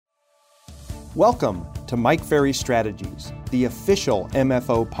Welcome to Mike Ferry Strategies, the official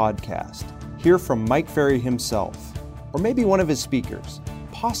MFO podcast. Hear from Mike Ferry himself, or maybe one of his speakers,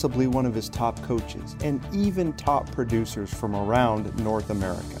 possibly one of his top coaches, and even top producers from around North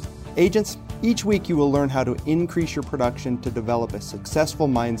America. Agents, each week you will learn how to increase your production to develop a successful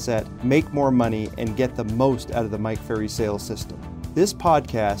mindset, make more money, and get the most out of the Mike Ferry sales system. This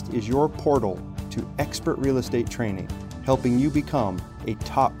podcast is your portal to expert real estate training, helping you become a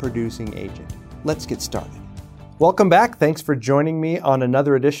top producing agent. Let's get started. Welcome back. Thanks for joining me on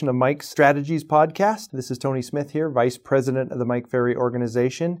another edition of Mike's Strategies podcast. This is Tony Smith here, Vice President of the Mike Ferry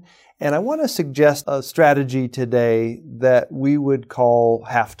Organization. And I want to suggest a strategy today that we would call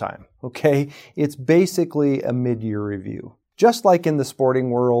halftime. Okay? It's basically a mid-year review. Just like in the sporting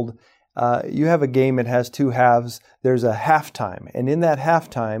world, you have a game, it has two halves. There's a halftime. And in that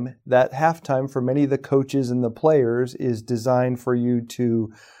halftime for many of the coaches and the players is designed for you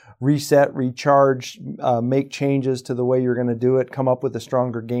to reset, recharge, make changes to the way you're going to do it, come up with a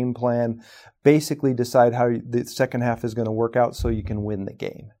stronger game plan, basically decide how the second half is going to work out so you can win the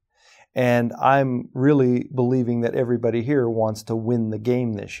game. And I'm really believing that everybody here wants to win the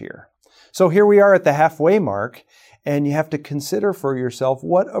game this year. So here we are at the halfway mark, and you have to consider for yourself,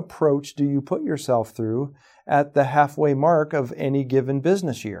 what approach do you put yourself through at the halfway mark of any given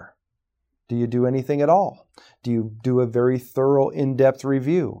business year? Do you do anything at all? Do you do a very thorough, in-depth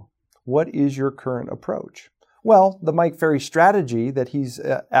review? What is your current approach? Well, the Mike Ferry strategy that he's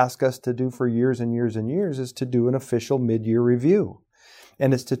asked us to do for years and years and years is to do an official mid-year review.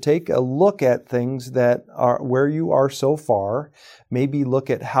 And it's to take a look at things that are where you are so far, maybe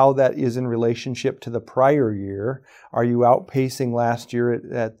look at how that is in relationship to the prior year. Are you outpacing last year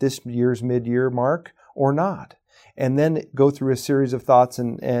at this year's mid-year mark or not? And then go through a series of thoughts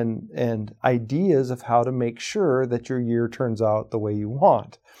and ideas of how to make sure that your year turns out the way you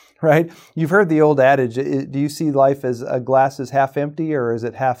want, right? You've heard the old adage, do you see life as a glass is half empty or is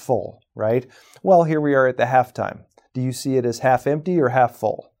it half full, right? Well, here we are at the halftime. Do you see it as half empty or half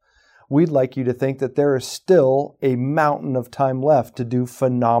full? We'd like you to think that there is still a mountain of time left to do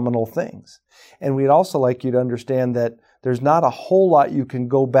phenomenal things. And we'd also like you to understand that there's not a whole lot you can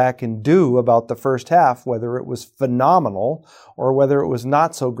go back and do about the first half, whether it was phenomenal or whether it was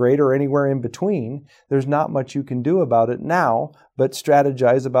not so great or anywhere in between. There's not much you can do about it now, but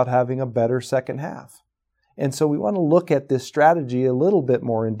strategize about having a better second half. And so we want to look at this strategy a little bit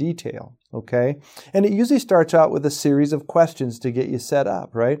more in detail, okay? And it usually starts out with a series of questions to get you set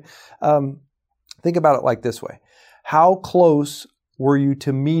up, right? Think about it like this way. How close were you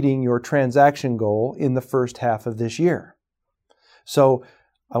to meeting your transaction goal in the first half of this year? So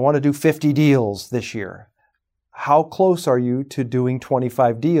I want to do 50 deals this year. How close are you to doing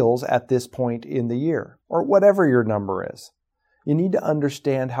 25 deals at this point in the year? Or whatever your number is. You need to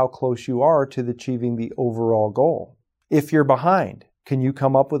understand how close you are to achieving the overall goal. If you're behind, can you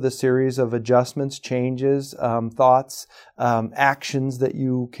come up with a series of adjustments, changes, thoughts, actions that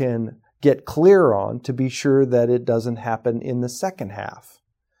you can get clear on to be sure that it doesn't happen in the second half?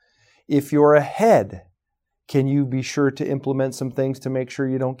 If you're ahead, can you be sure to implement some things to make sure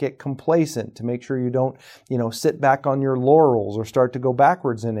you don't get complacent, to make sure you don't, sit back on your laurels or start to go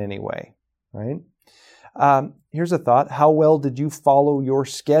backwards in any way, right? Here's a thought. How well did you follow your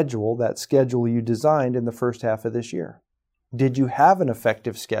schedule, that schedule you designed in the first half of this year? Did you have an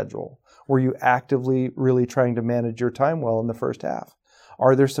effective schedule? Were you actively really trying to manage your time well in the first half?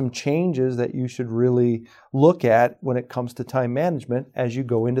 Are there some changes that you should really look at when it comes to time management as you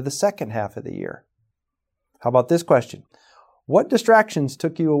go into the second half of the year? How about this question? What distractions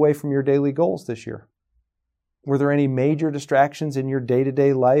took you away from your daily goals this year? Were there any major distractions in your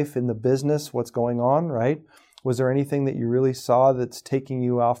day-to-day life, in the business, what's going on, right? Was there anything that you really saw that's taking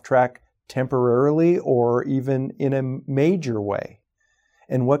you off track temporarily or even in a major way?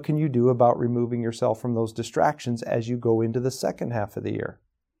 And what can you do about removing yourself from those distractions as you go into the second half of the year?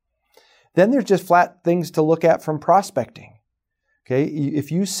 Then there's just flat things to look at from prospecting. Okay,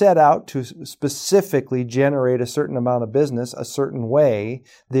 if you set out to specifically generate a certain amount of business a certain way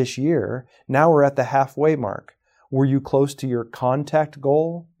this year, now we're at the halfway mark. Were you close to your contact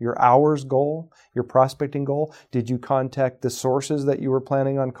goal, your hours goal, your prospecting goal? Did you contact the sources that you were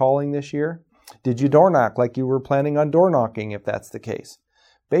planning on calling this year? Did you door knock like you were planning on door knocking if that's the case?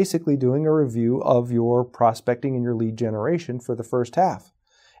 Basically doing a review of your prospecting and your lead generation for the first half,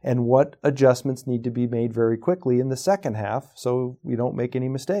 and what adjustments need to be made very quickly in the second half so you don't make any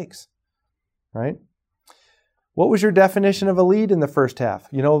mistakes, right? What was your definition of a lead in the first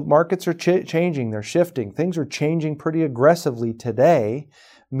half? Markets are changing, they're shifting. Things are changing pretty aggressively today.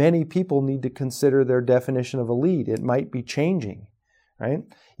 Many people need to consider their definition of a lead. It might be changing, right?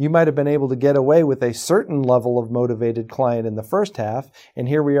 You might have been able to get away with a certain level of motivated client in the first half, and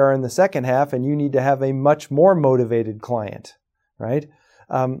here we are in the second half, and you need to have a much more motivated client, right?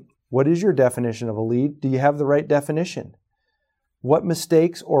 What is your definition of a lead? Do you have the right definition? What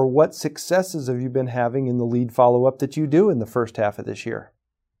mistakes or what successes have you been having in the lead follow-up that you do in the first half of this year?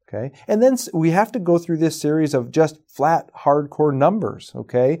 Okay. And then we have to go through this series of just flat, hardcore numbers.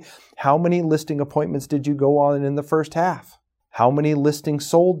 Okay. How many listing appointments did you go on in the first half? How many listings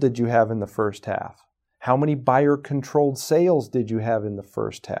sold did you have in the first half? How many buyer-controlled sales did you have in the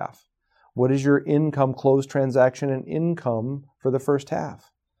first half? What is your income, closed transaction, and income for the first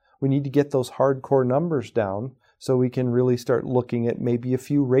half? We need to get those hardcore numbers down so we can really start looking at maybe a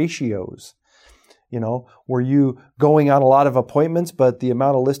few ratios. Were you going on a lot of appointments, but the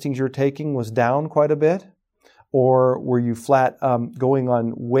amount of listings you're taking was down quite a bit? Or were you flat going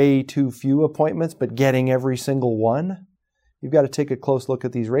on way too few appointments, but getting every single one? You've got to take a close look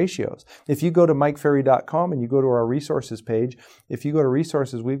at these ratios. If you go to MikeFerry.com and you go to our resources page, if you go to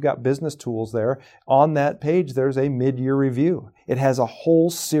resources, we've got business tools there. On that page, there's a mid-year review. It has a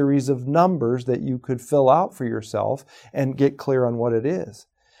whole series of numbers that you could fill out for yourself and get clear on what it is.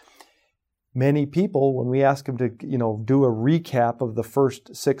 Many people, when we ask them to, do a recap of the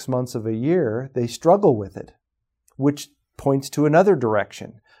first 6 months of a year, they struggle with it, which points to another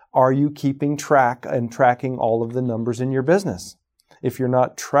direction. Are you keeping track and tracking all of the numbers in your business? If you're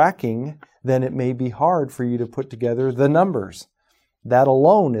not tracking, then it may be hard for you to put together the numbers. That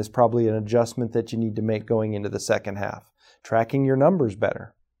alone is probably an adjustment that you need to make going into the second half. Tracking your numbers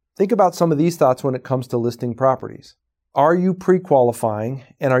better. Think about some of these thoughts when it comes to listing properties. Are you pre-qualifying,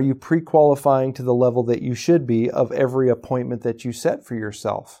 and are you pre-qualifying to the level that you should be of every appointment that you set for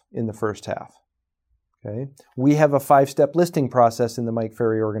yourself in the first half? Okay. We have a 5-step listing process in the Mike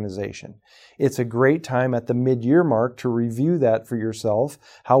Ferry organization. It's a great time at the mid-year mark to review that for yourself.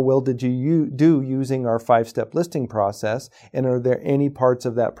 How well did you do using our 5-step listing process? And are there any parts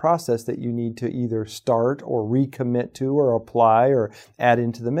of that process that you need to either start or recommit to or apply or add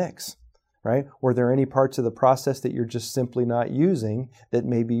into the mix? Right? Were there any parts of the process that you're just simply not using that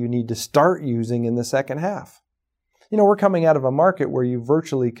maybe you need to start using in the second half? We're coming out of a market where you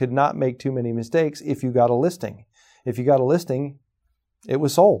virtually could not make too many mistakes if you got a listing. If you got a listing, it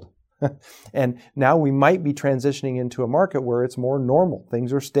was sold. And now we might be transitioning into a market where it's more normal.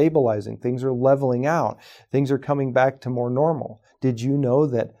 Things are stabilizing. Things are leveling out. Things are coming back to more normal. Did you know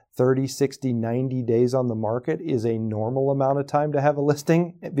that 30, 60, 90 days on the market is a normal amount of time to have a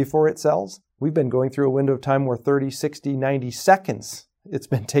listing before it sells? We've been going through a window of time where 30, 60, 90 seconds it's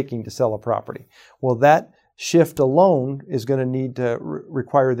been taking to sell a property. Well, that shift alone is going to need to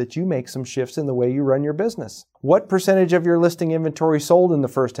require that you make some shifts in the way you run your business. What percentage of your listing inventory sold in the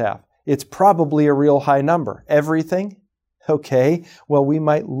first half? It's probably a real high number. Everything? Okay, well, we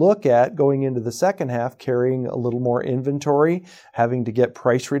might look at going into the second half, carrying a little more inventory, having to get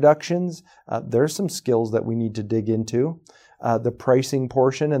price reductions. There's some skills that we need to dig into. The pricing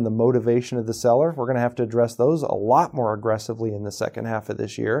portion and the motivation of the seller, we're going to have to address those a lot more aggressively in the second half of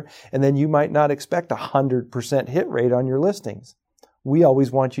this year. And then you might not expect a 100% hit rate on your listings. We always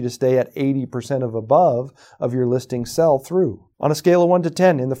want you to stay at 80% of above of your listing sell through. On a scale of 1 to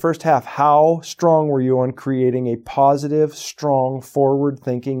 10 in the first half, how strong were you on creating a positive, strong,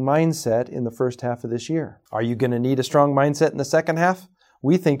 forward-thinking mindset in the first half of this year? Are you going to need a strong mindset in the second half?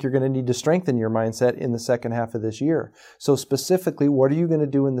 We think you're going to need to strengthen your mindset in the second half of this year. So specifically, what are you going to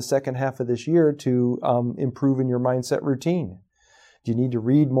do in the second half of this year to improve in your mindset routine? Do you need to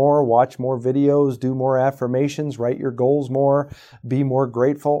read more, watch more videos, do more affirmations, write your goals more, be more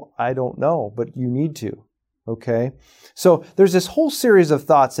grateful? I don't know, but you need to. Okay? So there's this whole series of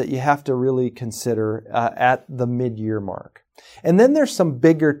thoughts that you have to really consider at the mid-year mark. And then there's some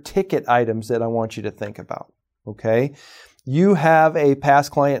bigger ticket items that I want you to think about. Okay? You have a past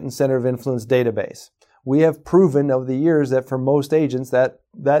client and center of influence database. We have proven over the years that for most agents that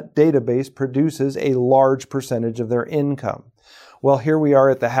database produces a large percentage of their income. Well, here we are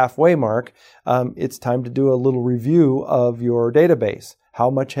at the halfway mark. It's time to do a little review of your database. How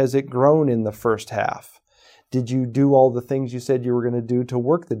much has it grown in the first half? Did you do all the things you said you were going to do to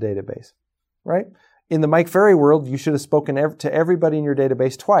work the database? Right? In the Mike Ferry world, you should have spoken to everybody in your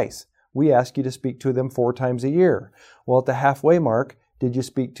database twice. We ask you to speak to them 4 times a year. Well, at the halfway mark, did you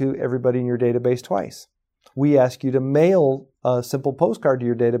speak to everybody in your database twice? We ask you to mail a simple postcard to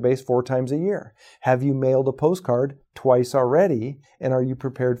your database 4 times a year. Have you mailed a postcard twice already? And are you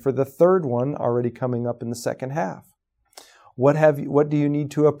prepared for the third one already coming up in the second half? What do you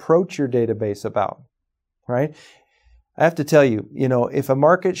need to approach your database about? Right? I have to tell you, if a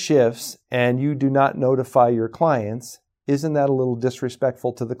market shifts and you do not notify your clients, Isn't that a little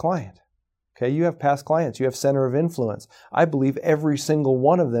disrespectful to the client? Okay, you have past clients, you have center of influence. I believe every single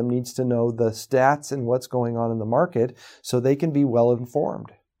one of them needs to know the stats and what's going on in the market so they can be well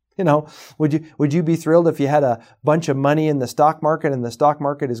informed. Would you be thrilled if you had a bunch of money in the stock market and the stock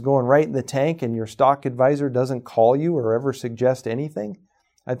market is going right in the tank and your stock advisor doesn't call you or ever suggest anything?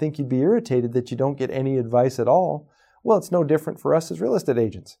 I think you'd be irritated that you don't get any advice at all. Well, it's no different for us as real estate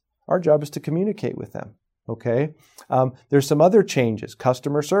agents. Our job is to communicate with them. Okay. There's some other changes,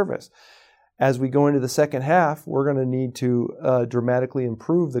 customer service. As we go into the second half, we're going to need to dramatically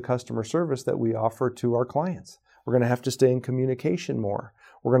improve the customer service that we offer to our clients. We're going to have to stay in communication more.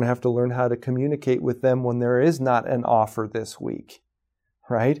 We're going to have to learn how to communicate with them when there is not an offer this week,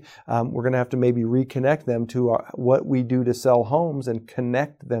 right? We're going to have to maybe reconnect them to what we do to sell homes and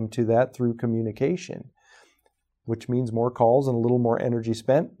connect them to that through communication, which means more calls and a little more energy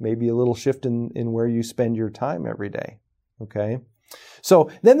spent, maybe a little shift in where you spend your time every day, okay?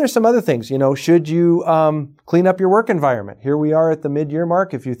 So then there's some other things, should you clean up your work environment? Here we are at the mid-year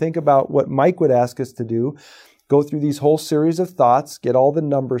mark. If you think about what Mike would ask us to do, go through these whole series of thoughts, get all the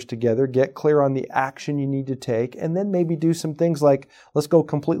numbers together, get clear on the action you need to take, and then maybe do some things like, let's go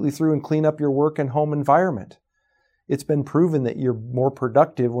completely through and clean up your work and home environment. It's been proven that you're more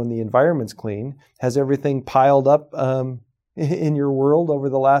productive when the environment's clean. Has everything piled up in your world over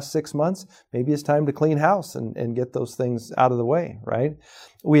the last 6 months? Maybe it's time to clean house and get those things out of the way, right?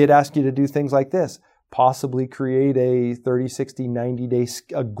 We had asked you to do things like this. Possibly create a 30, 60, 90-day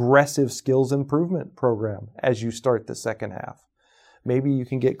aggressive skills improvement program as you start the second half. Maybe you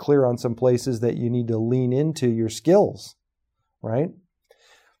can get clear on some places that you need to lean into your skills, right?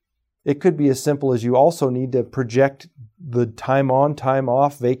 It could be as simple as you also need to project the time on, time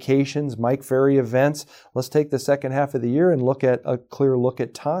off, vacations, Mike Ferry events. Let's take the second half of the year and look at a clear look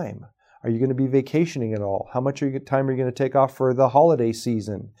at time. Are you going to be vacationing at all? How much time are you going to take off for the holiday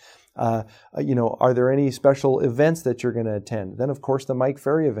season? Are there any special events that you're going to attend? Then, of course, the Mike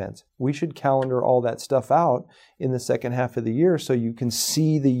Ferry events. We should calendar all that stuff out in the second half of the year so you can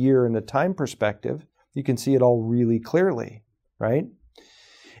see the year in a time perspective. You can see it all really clearly, right?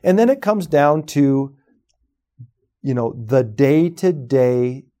 And then it comes down to, the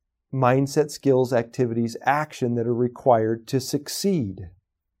day-to-day mindset, skills, activities, action that are required to succeed.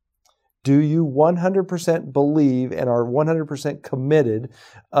 Do you 100% believe and are 100% committed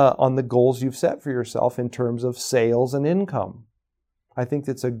on the goals you've set for yourself in terms of sales and income? I think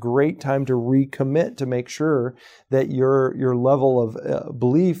it's a great time to recommit to make sure that your level of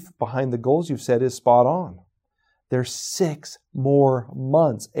belief behind the goals you've set is spot on. There's 6 more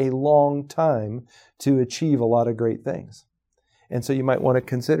months, a long time to achieve a lot of great things. And so you might want to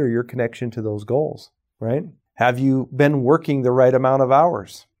consider your connection to those goals, right? Have you been working the right amount of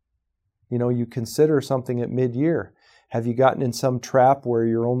hours? You consider something at mid-year. Have you gotten in some trap where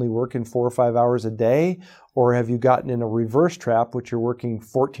you're only working 4 or 5 hours a day? Or have you gotten in a reverse trap, which you're working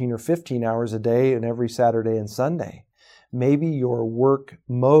 14 or 15 hours a day and every Saturday and Sunday? Maybe your work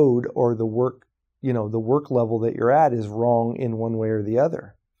mode or the work level that you're at is wrong in one way or the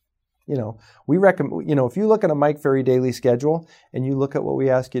other. We recommend, if you look at a Mike Ferry daily schedule and you look at what we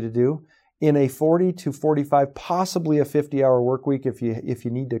ask you to do, in a 40 to 45, possibly a 50-hour work week, if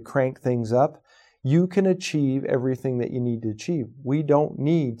you need to crank things up, you can achieve everything that you need to achieve. We don't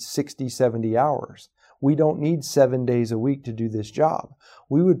need 60, 70 hours. We don't need 7 days a week to do this job.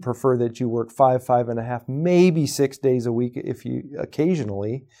 We would prefer that you work 5, 5.5, maybe 6 days a week if you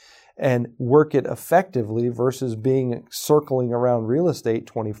occasionally, and work it effectively versus being circling around real estate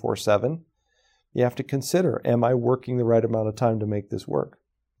 24/7. You have to consider, am I working the right amount of time to make this work?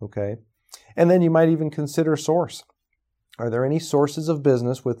 Okay. And then you might even consider source. Are there any sources of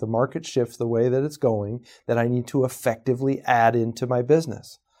business with the market shifts the way that it's going that I need to effectively add into my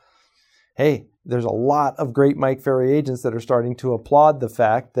business? Hey, there's a lot of great Mike Ferry agents that are starting to applaud the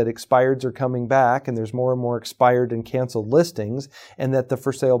fact that expireds are coming back and there's more and more expired and canceled listings, and that the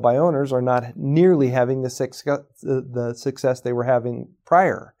for sale by owners are not nearly having the success they were having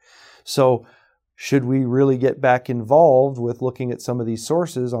prior. So should we really get back involved with looking at some of these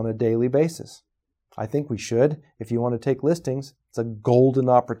sources on a daily basis? I think we should. If you want to take listings, it's a golden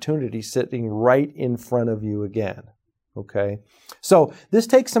opportunity sitting right in front of you again. Okay, so this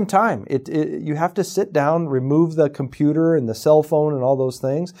takes some time. You have to sit down, remove the computer and the cell phone and all those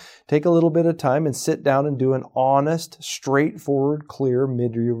things. Take a little bit of time and sit down and do an honest, straightforward, clear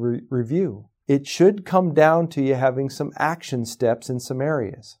mid-year review. It should come down to you having some action steps in some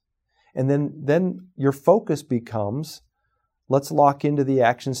areas. And then your focus becomes, let's lock into the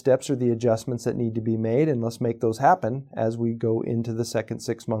action steps or the adjustments that need to be made, and let's make those happen as we go into the second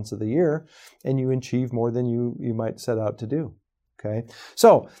 6 months of the year, and you achieve more than you might set out to do. Okay,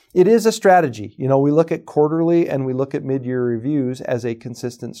 so it is a strategy. We look at quarterly and we look at mid-year reviews as a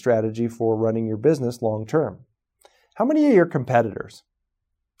consistent strategy for running your business long term. How many of your competitors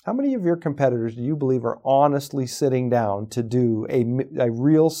do you believe are honestly sitting down to do a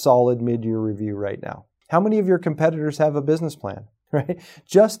real solid mid-year review right now? How many of your competitors have a business plan? Right?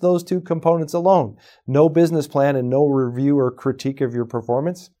 Just those two components alone. No business plan and no review or critique of your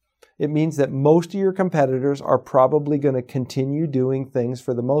performance. It means that most of your competitors are probably going to continue doing things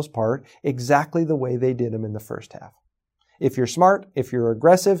for the most part exactly the way they did them in the first half. If you're smart, if you're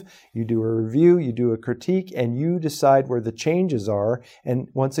aggressive, you do a review, you do a critique, and you decide where the changes are. And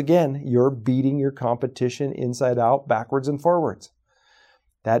once again, you're beating your competition inside out, backwards and forwards.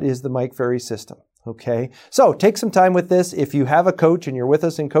 That is the Mike Ferry system. Okay, so take some time with this. If you have a coach and you're with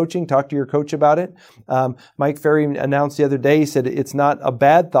us in coaching, talk to your coach about it. Mike Ferry announced the other day, he said it's not a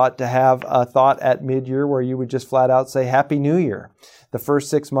bad thought to have a thought at mid-year where you would just flat out say, Happy New Year. The first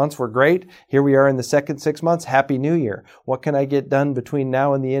 6 months were great. Here we are in the second 6 months. Happy New Year. What can I get done between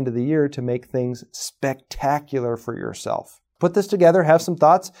now and the end of the year to make things spectacular for yourself? Put this together, have some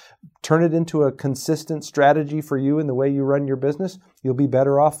thoughts, turn it into a consistent strategy for you in the way you run your business. You'll be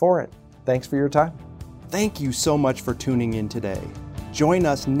better off for it. Thanks for your time. Thank you so much for tuning in today. Join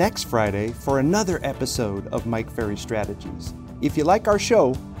us next Friday for another episode of Mike Ferry Strategies. If you like our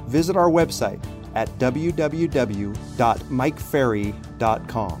show, visit our website at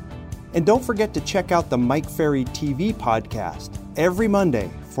www.mikeferry.com. And don't forget to check out the Mike Ferry TV podcast every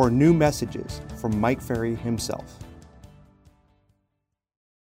Monday for new messages from Mike Ferry himself.